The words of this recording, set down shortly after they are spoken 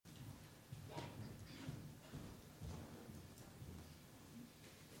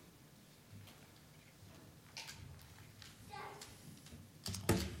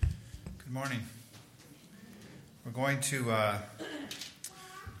Good morning. We're going to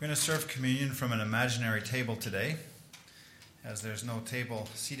serve communion from an imaginary table today, as there's no table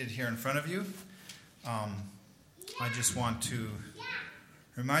seated here in front of you. I just want to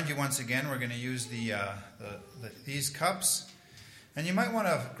remind you once again, we're going to use these cups, and you might want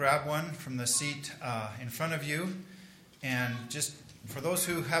to grab one from the seat in front of you. And just for those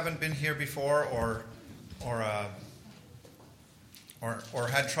who haven't been here before or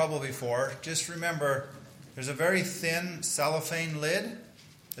had trouble before, just remember there's a very thin cellophane lid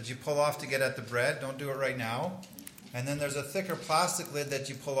that you pull off to get at the bread. Don't do it right now. And then there's a thicker plastic lid that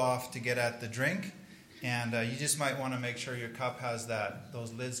you pull off to get at the drink. And you just might want to make sure your cup has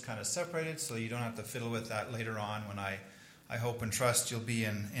those lids kind of separated so you don't have to fiddle with that later on when I hope and trust you'll be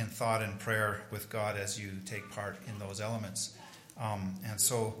in thought and prayer with God as you take part in those elements.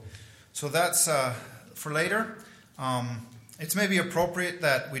 So that's for later. It's maybe appropriate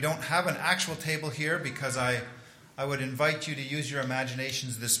that we don't have an actual table here because I would invite you to use your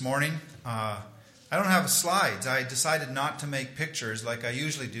imaginations this morning. I don't have slides. I decided not to make pictures like I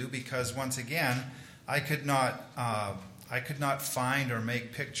usually do because once again, I could not find or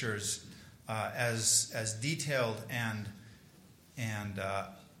make pictures as detailed and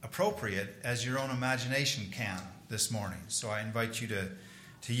appropriate as your own imagination can this morning. So I invite you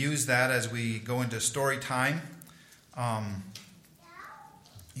to use that as we go into story time.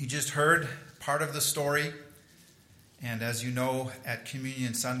 You just heard part of the story, and as you know, at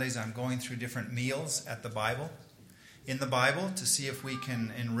Communion Sundays, I'm going through different meals in the Bible, to see if we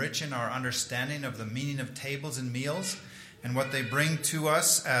can enrich in our understanding of the meaning of tables and meals and what they bring to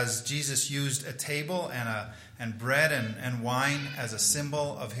us, as Jesus used a table and bread and wine as a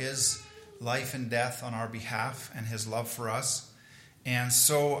symbol of his life and death on our behalf and his love for us. And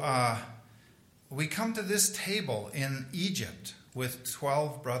so we come to this table in Egypt with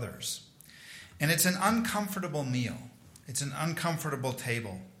 12 brothers. And it's an uncomfortable meal. It's an uncomfortable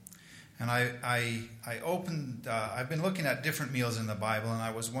table. And I've been looking at different meals in the Bible, and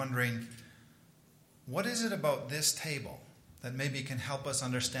I was wondering, what is it about this table that maybe can help us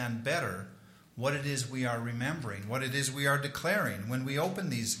understand better what it is we are remembering, what it is we are declaring when we open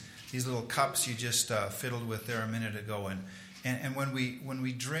these little cups you just fiddled with there a minute ago. And when we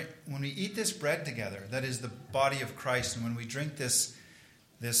eat this bread together, that is the body of Christ, and when we drink this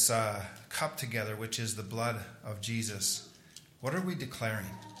cup together, which is the blood of Jesus, what are we declaring?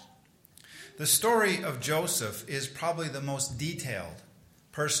 The story of Joseph is probably the most detailed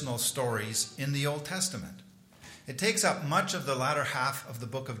personal stories in the Old Testament. It takes up much of the latter half of the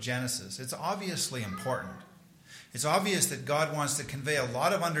book of Genesis. It's obviously important. It's obvious that God wants to convey a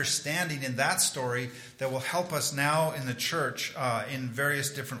lot of understanding in that story that will help us now in the church in various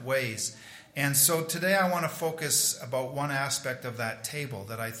different ways. And so today I want to focus about one aspect of that table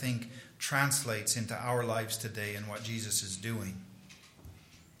that I think translates into our lives today and what Jesus is doing.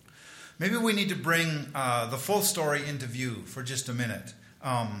 Maybe we need to bring the full story into view for just a minute.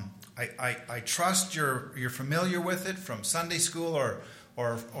 I trust you're familiar with it from Sunday school or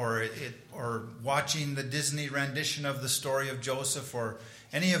watching the Disney rendition of the story of Joseph, or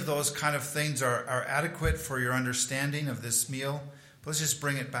any of those kind of things are adequate for your understanding of this meal. But let's just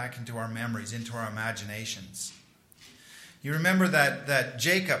bring it back into our memories, into our imaginations. You remember that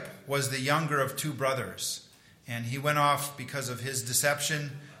Jacob was the younger of two brothers, and he went off because of his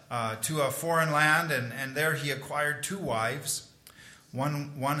deception to a foreign land, and there he acquired two wives.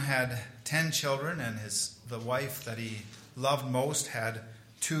 One had 10 children, and the wife that he loved most had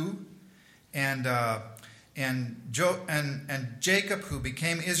 2, and Jacob, who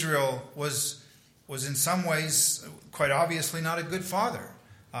became Israel, was in some ways quite obviously not a good father.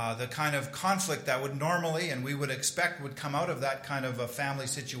 The kind of conflict that would normally, and we would expect, would come out of that kind of a family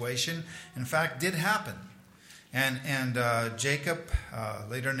situation, in fact, did happen. And Jacob,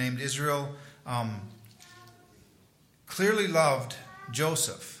 later named Israel, clearly loved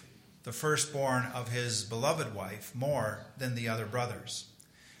Joseph, the firstborn of his beloved wife, more than the other brothers.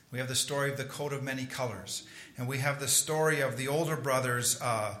 We have the story of the coat of many colors, and we have the story of the older brothers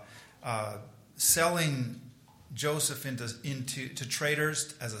selling Joseph into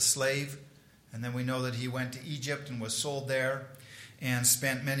traders as a slave, and then we know that he went to Egypt and was sold there and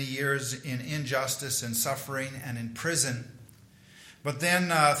spent many years in injustice and suffering and in prison. But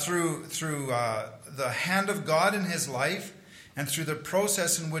then through the hand of God in his life, and through the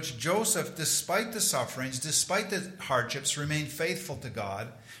process in which Joseph, despite the sufferings, despite the hardships, remained faithful to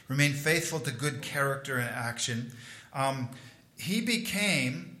God, remained faithful to good character and action, he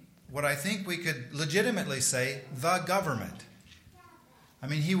became what I think we could legitimately say, the government.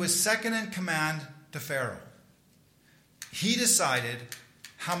 He was second in command to Pharaoh. He decided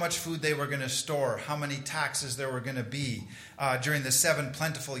how much food they were going to store, how many taxes there were going to be during the 7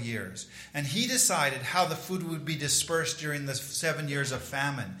 plentiful years. And he decided how the food would be dispersed during the 7 years of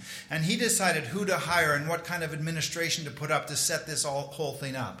famine. And he decided who to hire and what kind of administration to put up to set this whole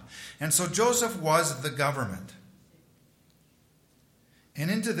thing up. And so Joseph was the government.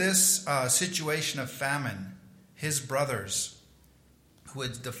 And into this situation of famine, his brothers, who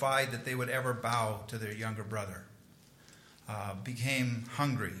had defied that they would ever bow to their younger brother, became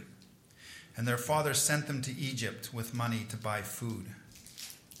hungry. And their father sent them to Egypt with money to buy food.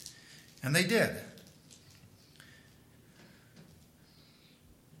 And they did.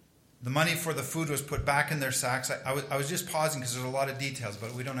 The money for the food was put back in their sacks. I was just pausing because there's a lot of details,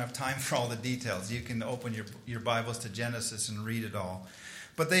 but we don't have time for all the details. You can open your Bibles to Genesis and read it all.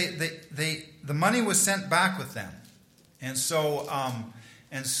 But the money was sent back with them. And so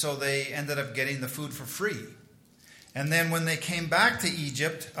they ended up getting the food for free. And then when they came back to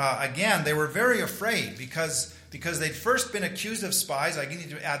Egypt, again, they were very afraid because they'd first been accused of spies. I need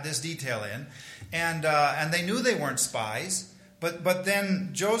to add this detail in. And they knew they weren't spies. But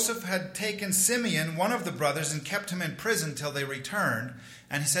then Joseph had taken Simeon, one of the brothers, and kept him in prison till they returned.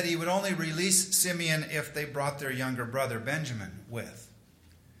 And he said he would only release Simeon if they brought their younger brother Benjamin with.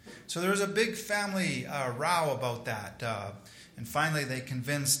 So there was a big family row about that. And finally, they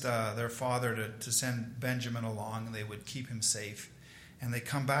convinced their father to send Benjamin along, and they would keep him safe. And they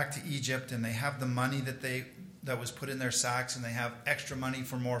come back to Egypt, and they have the money that was put in their sacks, and they have extra money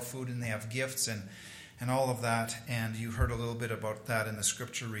for more food, and they have gifts and all of that. And you heard a little bit about that in the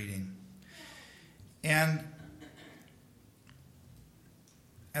scripture reading. And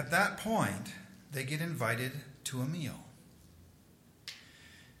at that point, they get invited to a meal.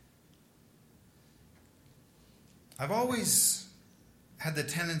 I've always had the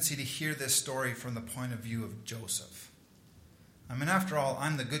tendency to hear this story from the point of view of Joseph. I mean, after all,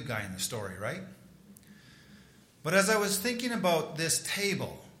 I'm the good guy in the story, right? But as I was thinking about this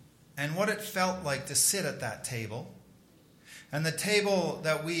table and what it felt like to sit at that table, and the table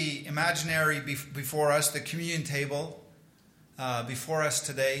that we imaginary before us, the communion table before us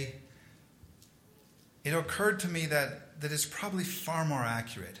today, it occurred to me that it's probably far more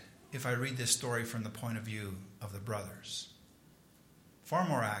accurate if I read this story from the point of view of the brothers. Far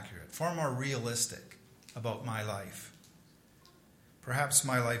more accurate, far more realistic about my life. Perhaps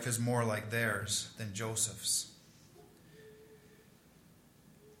my life is more like theirs than Joseph's.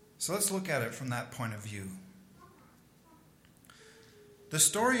 So let's look at it from that point of view. The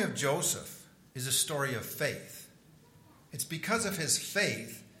story of Joseph is a story of faith. It's because of his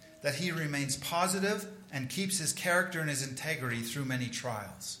faith that he remains positive and keeps his character and his integrity through many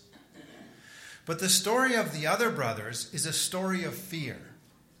trials. But the story of the other brothers is a story of fear.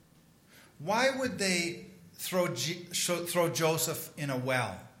 Why would they throw Joseph in a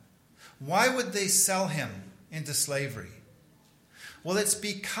well? Why would they sell him into slavery? Well, it's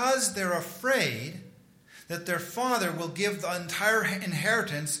because they're afraid that their father will give the entire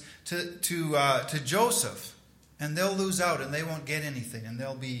inheritance to Joseph, and they'll lose out and they won't get anything, and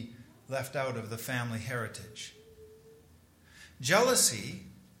they'll be left out of the family heritage. Jealousy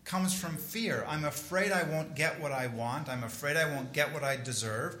comes from fear. I'm afraid I won't get what I want. I'm afraid I won't get what I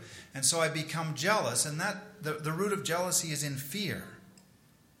deserve. And so I become jealous. And that the root of jealousy is in fear.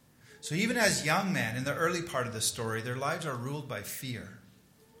 So even as young men, in the early part of the story, their lives are ruled by fear.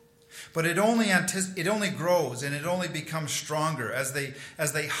 But it only grows and it only becomes stronger as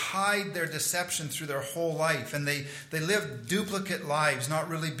they hide their deception through their whole life. And they live duplicate lives, not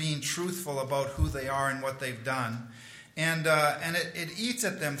really being truthful about who they are and what they've done. And it eats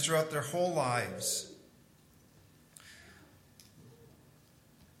at them throughout their whole lives.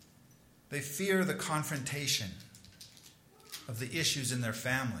 They fear the confrontation of the issues in their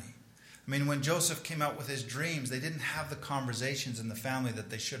family. I mean, when Joseph came out with his dreams, they didn't have the conversations in the family that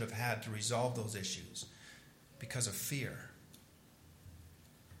they should have had to resolve those issues because of fear.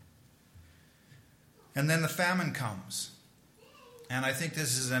 And then the famine comes. And I think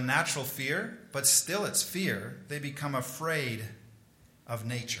this is a natural fear, but still it's fear. They become afraid of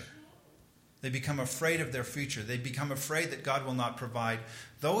nature. They become afraid of their future. They become afraid that God will not provide,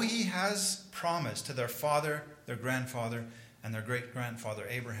 though he has promised to their father, their grandfather, and their great-grandfather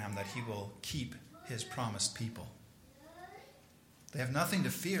Abraham that he will keep his promised people. They have nothing to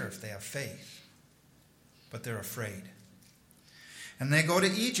fear if they have faith, but they're afraid. And they go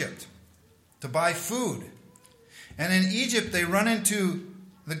to Egypt to buy food. And in Egypt, they run into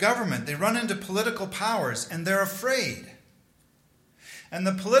the government. They run into political powers, and they're afraid. And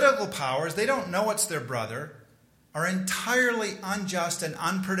the political powers, they don't know it's their brother, are entirely unjust and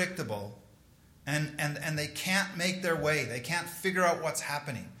unpredictable And they can't make their way. They can't figure out what's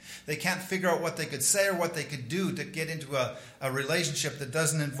happening. They can't figure out what they could say or what they could do to get into a relationship that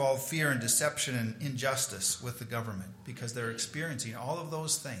doesn't involve fear and deception and injustice with the government, because they're experiencing all of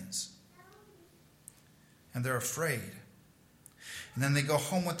those things. And they're afraid. And then they go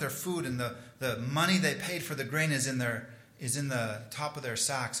home with their food, and the money they paid for the grain is in the top of their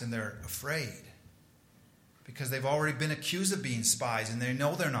sacks, and they're afraid. Because they've already been accused of being spies, and they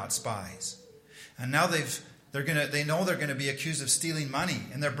know they're not spies. And now they know they're going to be accused of stealing money,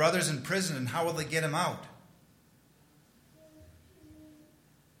 and their brother's in prison, and how will they get him out?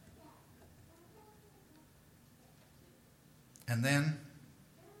 And then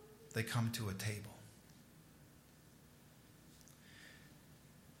they come to a table.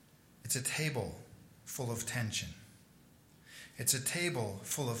 It's a table full of tension. It's a table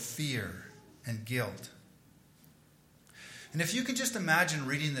full of fear and guilt. And if you can just imagine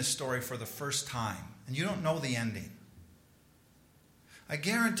reading this story for the first time, and you don't know the ending, I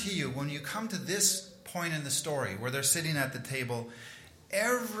guarantee you, when you come to this point in the story where they're sitting at the table,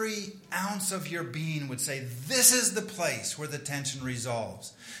 every ounce of your being would say, this is the place where the tension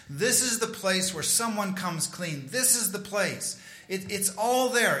resolves. This is the place where someone comes clean. This is the place. It's all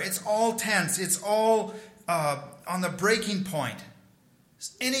there. It's all tense. It's all on the breaking point.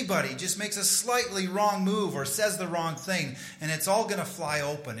 Anybody just makes a slightly wrong move or says the wrong thing, and it's all going to fly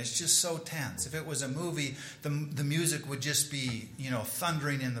open. It's just so tense. If it was a movie, the music would just be,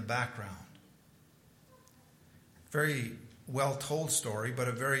 thundering in the background. Very well told story, but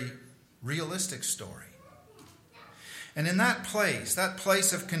a very realistic story. And in that place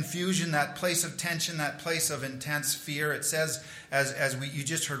of confusion, that place of tension, that place of intense fear, it says, you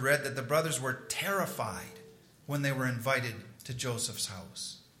just heard read, that the brothers were terrified when they were invited to Joseph's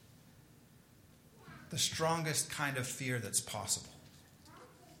house. The strongest kind of fear that's possible.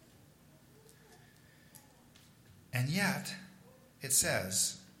 And yet, it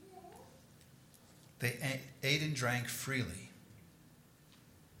says, they ate and drank freely.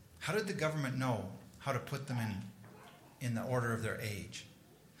 How did the government know how to put them in the order of their age?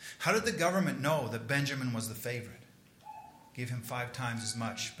 How did the government know that Benjamin was the favorite? Gave him 5 times as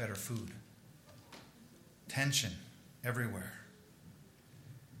much better food. Tension everywhere.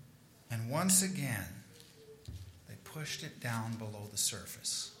 And once again, they pushed it down below the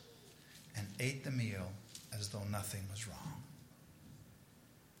surface and ate the meal as though nothing was wrong.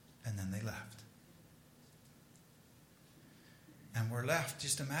 And then they left. And we're left,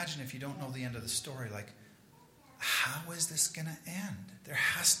 just imagine if you don't know the end of the story, like, how is this going to end? There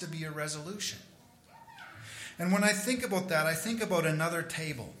has to be a resolution. And when I think about that, I think about another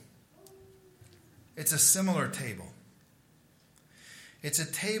table. It's a similar table. It's a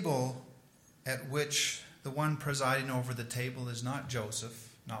table at which the one presiding over the table is not Joseph,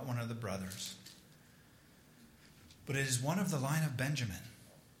 not one of the brothers, but it is one of the line of Benjamin.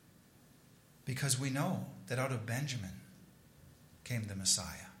 Because we know that out of Benjamin came the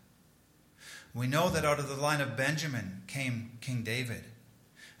Messiah. We know that out of the line of Benjamin came King David.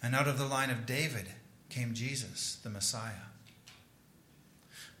 And out of the line of David came Jesus, the Messiah.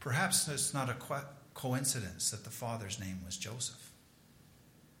 Perhaps it's not a coincidence that the father's name was Joseph.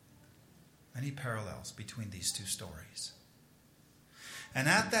 Many parallels between these two stories. And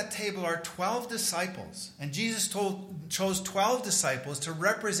at that table are 12 disciples. And Jesus chose 12 disciples to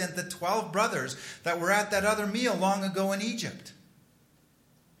represent the 12 brothers that were at that other meal long ago in Egypt.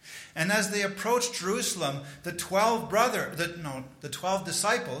 And as they approached Jerusalem, the 12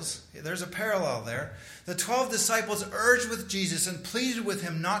 disciples, there's a parallel there. The 12 disciples urged with Jesus and pleaded with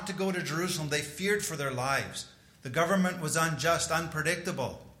him not to go to Jerusalem. They feared for their lives. The government was unjust,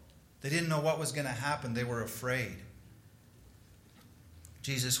 unpredictable. They didn't know what was going to happen. They were afraid.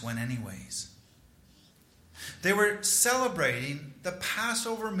 Jesus went anyways. They were celebrating the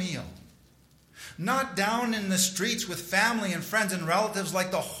Passover meal. Not down in the streets with family and friends and relatives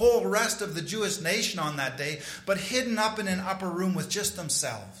like the whole rest of the Jewish nation on that day, but hidden up in an upper room with just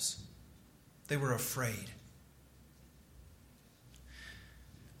themselves. They were afraid.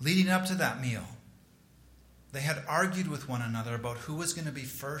 Leading up to that meal, they had argued with one another about who was going to be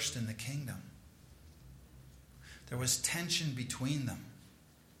first in the kingdom. There was tension between them.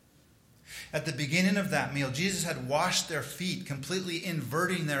 At the beginning of that meal, Jesus had washed their feet, completely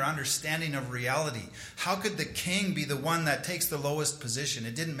inverting their understanding of reality. How could the king be the one that takes the lowest position?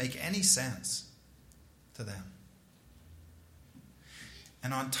 It didn't make any sense to them.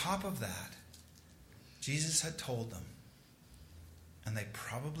 And on top of that, Jesus had told them, and they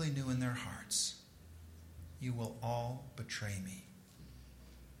probably knew in their hearts, you will all betray me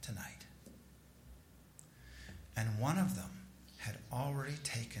tonight. And one of them had already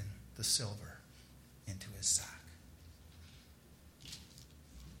taken the silver into his sack.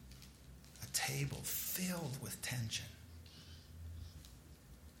 A table filled with tension.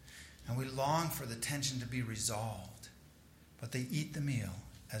 And we long for the tension to be resolved. But they eat the meal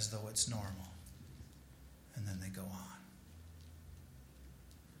as though it's normal. And then they go on.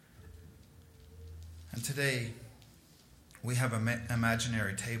 And today, we have an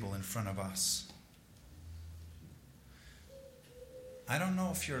imaginary table in front of us. I don't know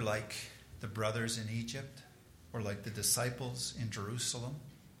if you're like the brothers in Egypt or like the disciples in Jerusalem,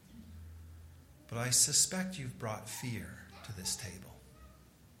 but I suspect you've brought fear to this table.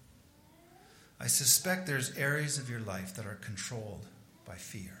 I suspect there's areas of your life that are controlled by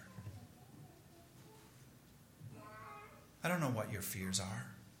fear. I don't know what your fears are.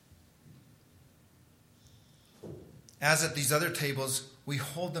 As at these other tables, we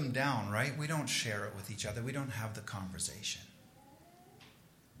hold them down, right? We don't share it with each other. We don't have the conversation.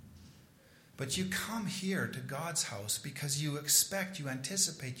 But you come here to God's house because you expect, you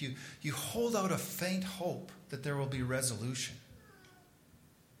anticipate, you hold out a faint hope that there will be resolution.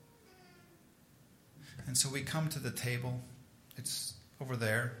 And so we come to the table. It's over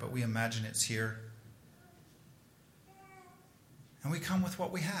there, but we imagine it's here. And we come with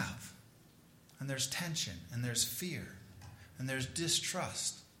what we have. And there's tension, and there's fear, and there's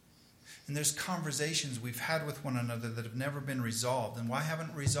distrust. And there's conversations we've had with one another that have never been resolved. And why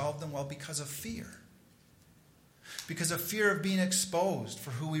haven't we resolved them? Well, because of fear. Because of fear of being exposed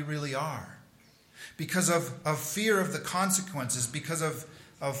for who we really are. Because of fear of the consequences. Because of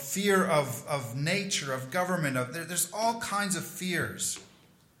fear of nature, of government. There's all kinds of fears.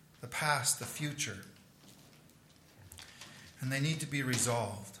 The past, the future. And they need to be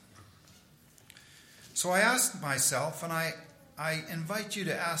resolved. So I asked myself, and I invite you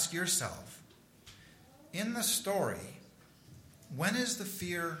to ask yourself, in the story, when is the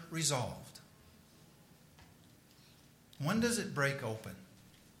fear resolved? When does it break open?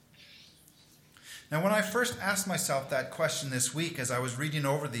 Now, when I first asked myself that question this week as I was reading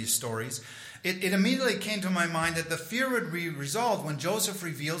over these stories, it immediately came to my mind that the fear would be resolved when Joseph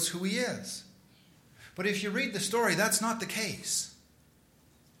reveals who he is. But if you read the story, that's not the case.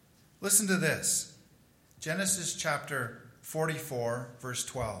 Listen to this. Genesis chapter 44, verse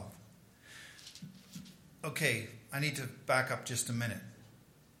 12. Okay, I need to back up just a minute.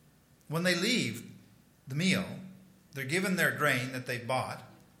 When they leave the meal, they're given their grain that they bought,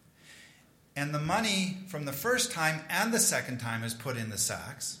 and the money from the first time and the second time is put in the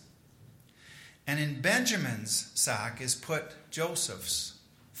sacks. And in Benjamin's sack is put Joseph's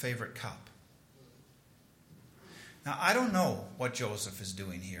favorite cup. Now, I don't know what Joseph is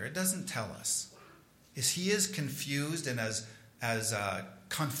doing here. It doesn't tell us. Is he as confused and as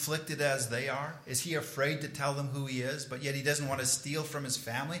conflicted as they are? Is he afraid to tell them who he is, but yet he doesn't want to steal from his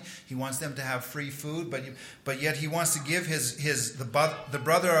family? He wants them to have free food, but yet he wants to give the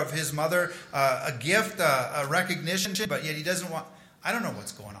brother of his mother a gift, a recognition, but yet he doesn't want... I don't know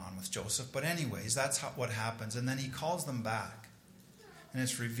what's going on with Joseph, but anyways, that's what happens. And then he calls them back, and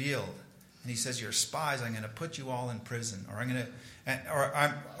it's revealed. And he says, "You're spies. I'm going to put you all in prison,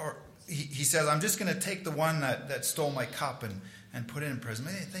 He says, I'm just going to take the one that stole my cup and put it in prison."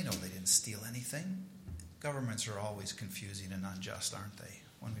 They know they didn't steal anything. Governments are always confusing and unjust, aren't they,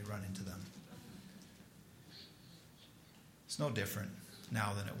 when we run into them? It's no different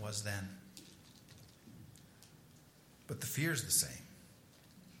now than it was then. But the fear's the same.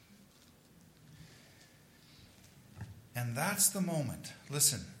 And that's the moment.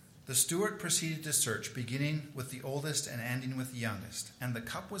 Listen. The steward proceeded to search, beginning with the oldest and ending with the youngest, and the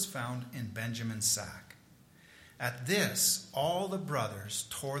cup was found in Benjamin's sack. At this, all the brothers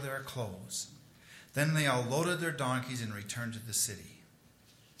tore their clothes. Then they all loaded their donkeys and returned to the city.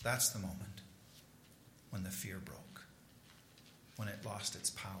 That's the moment when the fear broke, when it lost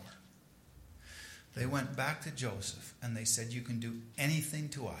its power. They went back to Joseph and they said, "You can do anything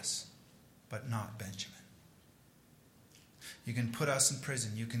to us, but not Benjamin. You can put us in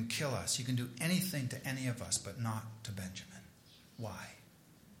prison. You can kill us. You can do anything to any of us, but not to Benjamin." Why?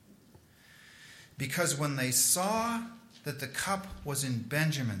 Because when they saw that the cup was in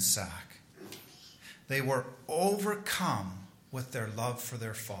Benjamin's sack, they were overcome with their love for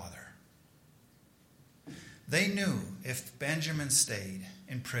their father. They knew if Benjamin stayed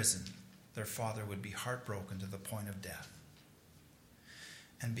in prison, their father would be heartbroken to the point of death.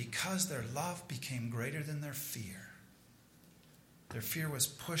 And because their love became greater than their fear was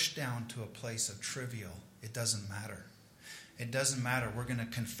pushed down to a place of trivial. It doesn't matter. It doesn't matter. We're going to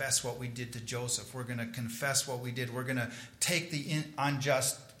confess what we did to Joseph. We're going to confess what we did. We're going to take the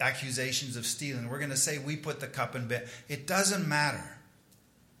unjust accusations of stealing. We're going to say we put the cup in bed. It doesn't matter.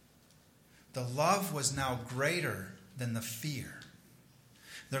 the love was now greater than the fear.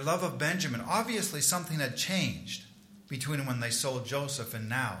 Their love of Benjamin, obviously something had changed between when they sold Joseph and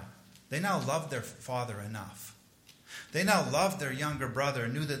now. They now loved their father enough. They now loved their younger brother,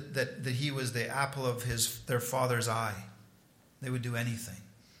 knew that he was the apple of their father's eye. They would do anything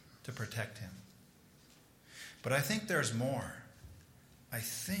to protect him. But I think there's more. I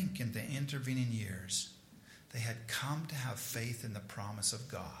think in the intervening years, they had come to have faith in the promise of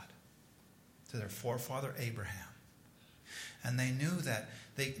God to their forefather Abraham. And they knew that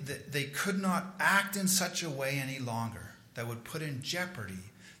they could not act in such a way any longer that would put in jeopardy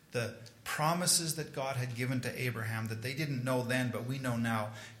the promises that God had given to Abraham that they didn't know then, but we know now,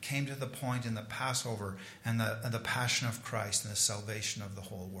 came to the point in the Passover and the passion of Christ and the salvation of the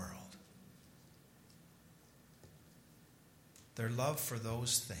whole world. Their love for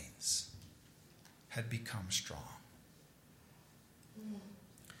those things had become strong.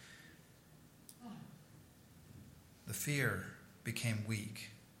 The fear became weak.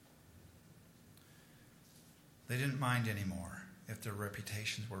 They didn't mind anymore if their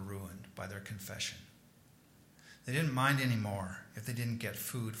reputations were ruined by their confession. They didn't mind anymore if they didn't get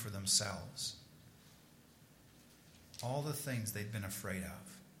food for themselves. All the things they'd been afraid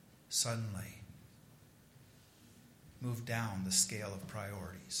of suddenly moved down the scale of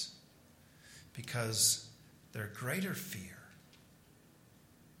priorities because their greater fear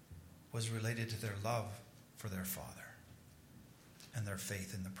was related to their love for their Father and their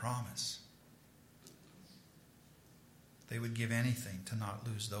faith in the promise. They would give anything to not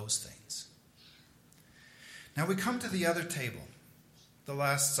lose those things. Now we come to the other table, the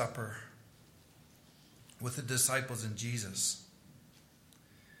Last Supper with the disciples and Jesus.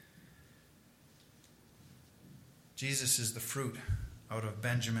 Jesus is the fruit out of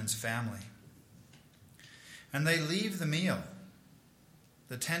Benjamin's family. And they leave the meal,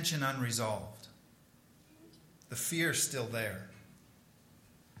 the tension unresolved, the fear still there.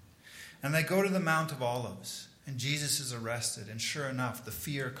 And they go to the Mount of Olives, and Jesus is arrested. And sure enough, the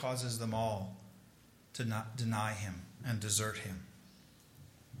fear causes them all to not deny him and desert him.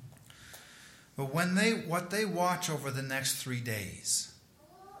 But what they watch over the next 3 days,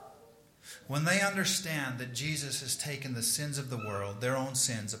 when they understand that Jesus has taken the sins of the world, their own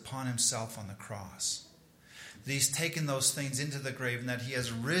sins, upon himself on the cross, that he's taken those things into the grave and that he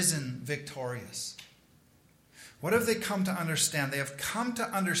has risen victorious, what have they come to understand? They have come to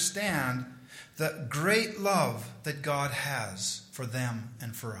understand the great love that God has for them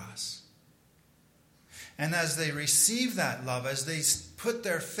and for us. And as they receive that love, as they put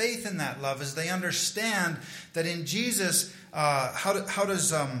their faith in that love, as they understand that in Jesus, how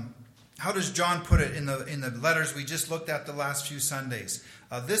does John put it in the letters we just looked at the last few Sundays?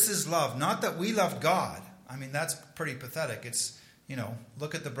 This is love, not that we loved God. I mean, that's pretty pathetic. It's,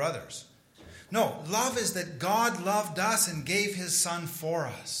 look at the brothers. No, love is that God loved us and gave his Son for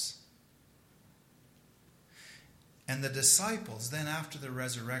us. And the disciples then after the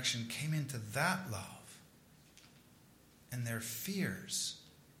resurrection came into that love. And their fears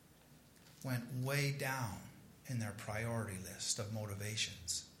went way down in their priority list of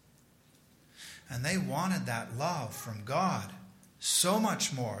motivations. And they wanted that love from God so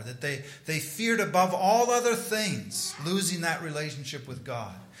much more that they feared above all other things losing that relationship with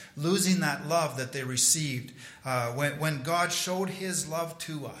God, losing that love that they received when God showed his love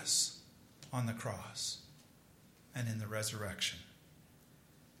to us on the cross and in the resurrection.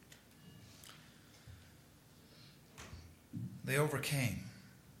 They overcame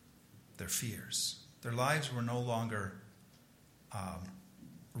their fears. Their lives were no longer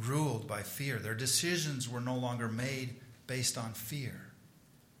ruled by fear. Their decisions were no longer made based on fear.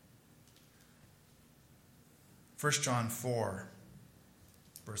 1 John 4,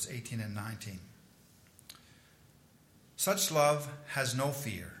 verse 18 and 19. Such love has no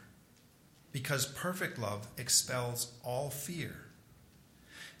fear, because perfect love expels all fear.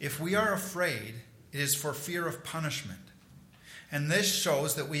 If we are afraid, it is for fear of punishment. And this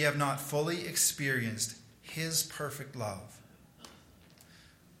shows that we have not fully experienced his perfect love.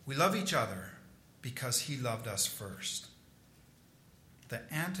 We love each other because he loved us first. The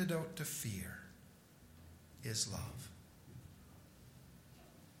antidote to fear is love.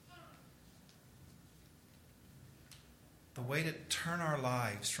 The way to turn our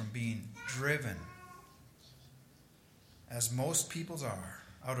lives from being driven, as most people's are,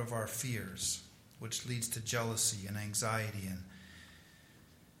 out of our fears, which leads to jealousy and anxiety and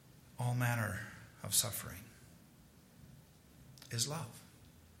all manner of suffering, is love.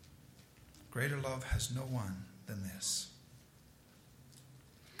 Greater love has no one than this.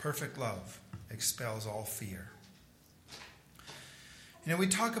 Perfect love expels all fear. We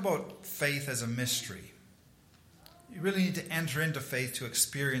talk about faith as a mystery. You really need to enter into faith to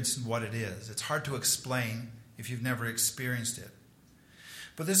experience what it is. It's hard to explain if you've never experienced it.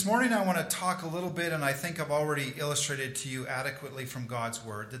 But this morning I want to talk a little bit, and I think I've already illustrated to you adequately from God's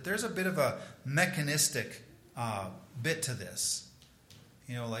Word, that there's a bit of a mechanistic bit to this.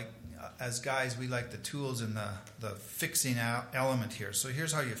 Like as guys, we like the tools and the fixing element here. So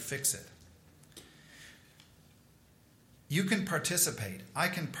here's how you fix it. You can participate. I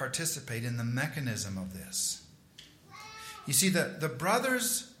can participate in the mechanism of this. You see, the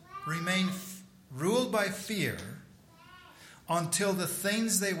brothers remain ruled by fear until the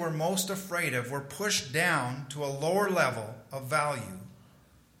things they were most afraid of were pushed down to a lower level of value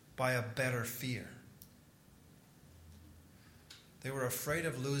by a better fear. They were afraid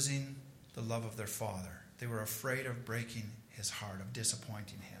of losing the love of their father. They were afraid of breaking his heart, of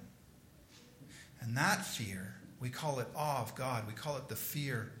disappointing him. And that fear, we call it awe of God. We call it the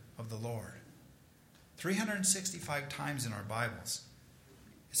fear of the Lord. 365 times in our Bibles,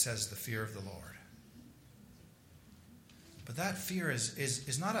 it says the fear of the Lord. But that fear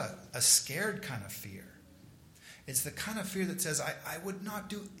is not a scared kind of fear. It's the kind of fear that says, I would not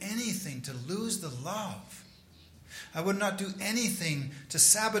do anything to lose the love. I would not do anything to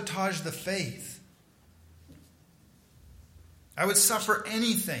sabotage the faith. I would suffer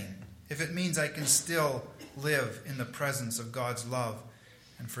anything if it means I can still live in the presence of God's love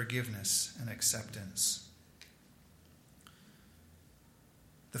and forgiveness and acceptance.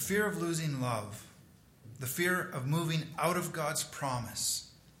 The fear of losing love, the fear of moving out of God's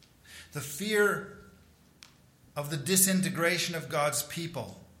promise, the fear of the disintegration of God's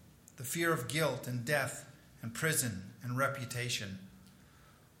people, the fear of guilt and death and prison and reputation,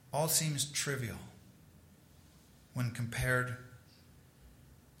 all seems trivial when compared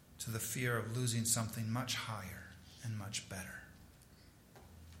to the fear of losing something much higher and much better,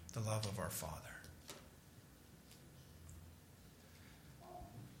 the love of our Father.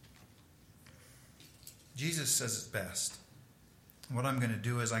 Jesus says it best. What I'm going to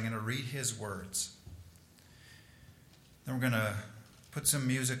do is I'm going to read his words. Then we're going to put some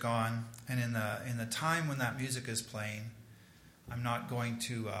music on, and in the time when that music is playing, I'm not going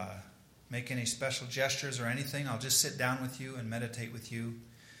to make any special gestures or anything. I'll just sit down with you and meditate with you.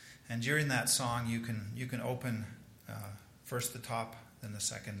 And during that song, you can open first the top, then the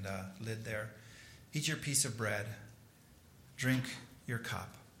second lid there. Eat your piece of bread. Drink your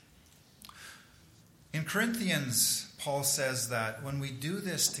cup. In Corinthians, Paul says that when we do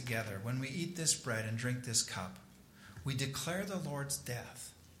this together, when we eat this bread and drink this cup, we declare the Lord's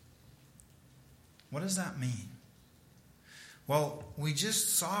death. What does that mean? Well, we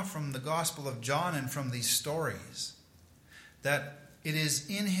just saw from the Gospel of John and from these stories that it is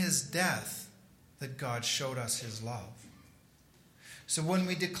in his death that God showed us his love. So when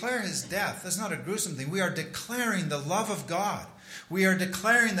we declare his death, that's not a gruesome thing. We are declaring the love of God. We are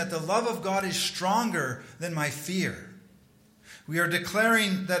declaring that the love of God is stronger than my fear. We are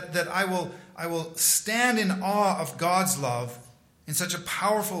declaring that I will stand in awe of God's love in such a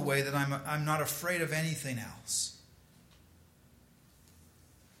powerful way that I'm not afraid of anything else.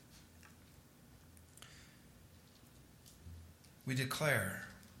 We declare,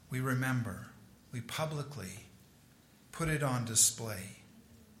 we remember, we publicly put it on display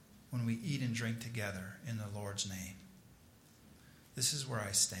when we eat and drink together in the Lord's name. This is where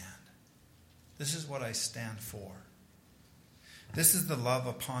I stand. This is what I stand for. This is the love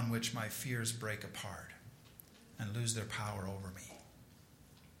upon which my fears break apart and lose their power over me.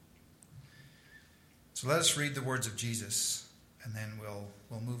 So let us read the words of Jesus, and then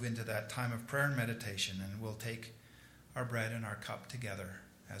we'll move into that time of prayer and meditation, and we'll take our bread and our cup together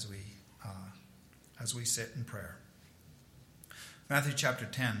as we sit in prayer. Matthew chapter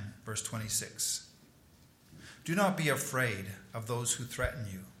 10, verse 26. Do not be afraid of those who threaten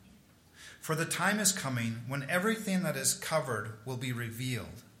you, for the time is coming when everything that is covered will be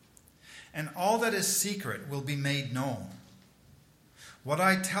revealed, and all that is secret will be made known. What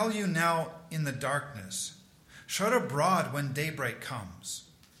I tell you now in the darkness, shout abroad when daybreak comes.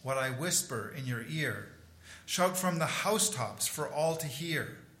 What I whisper in your ear, shout from the housetops for all to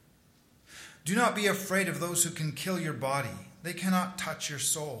hear. Do not be afraid of those who can kill your body. They cannot touch your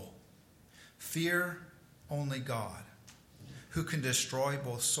soul. Fear only God, who can destroy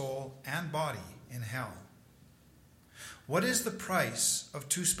both soul and body in hell. What is the price of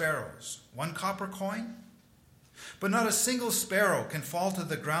 2 sparrows? 1 copper coin? But not a single sparrow can fall to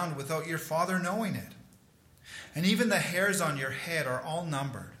the ground without your Father knowing it. And even the hairs on your head are all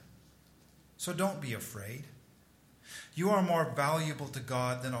numbered. So don't be afraid. You are more valuable to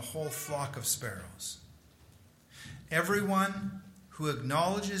God than a whole flock of sparrows. Everyone who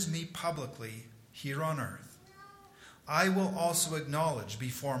acknowledges me publicly here on earth, I will also acknowledge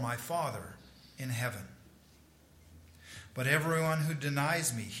before my Father in heaven. But everyone who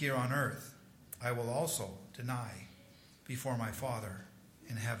denies me here on earth, I will also deny before my Father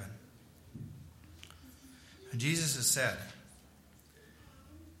in heaven. And Jesus has said,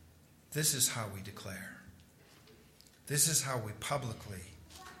 this is how we declare. This is how we publicly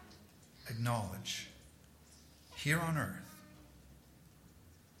acknowledge here on earth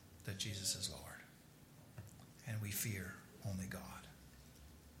that Jesus is Lord. And we fear only God.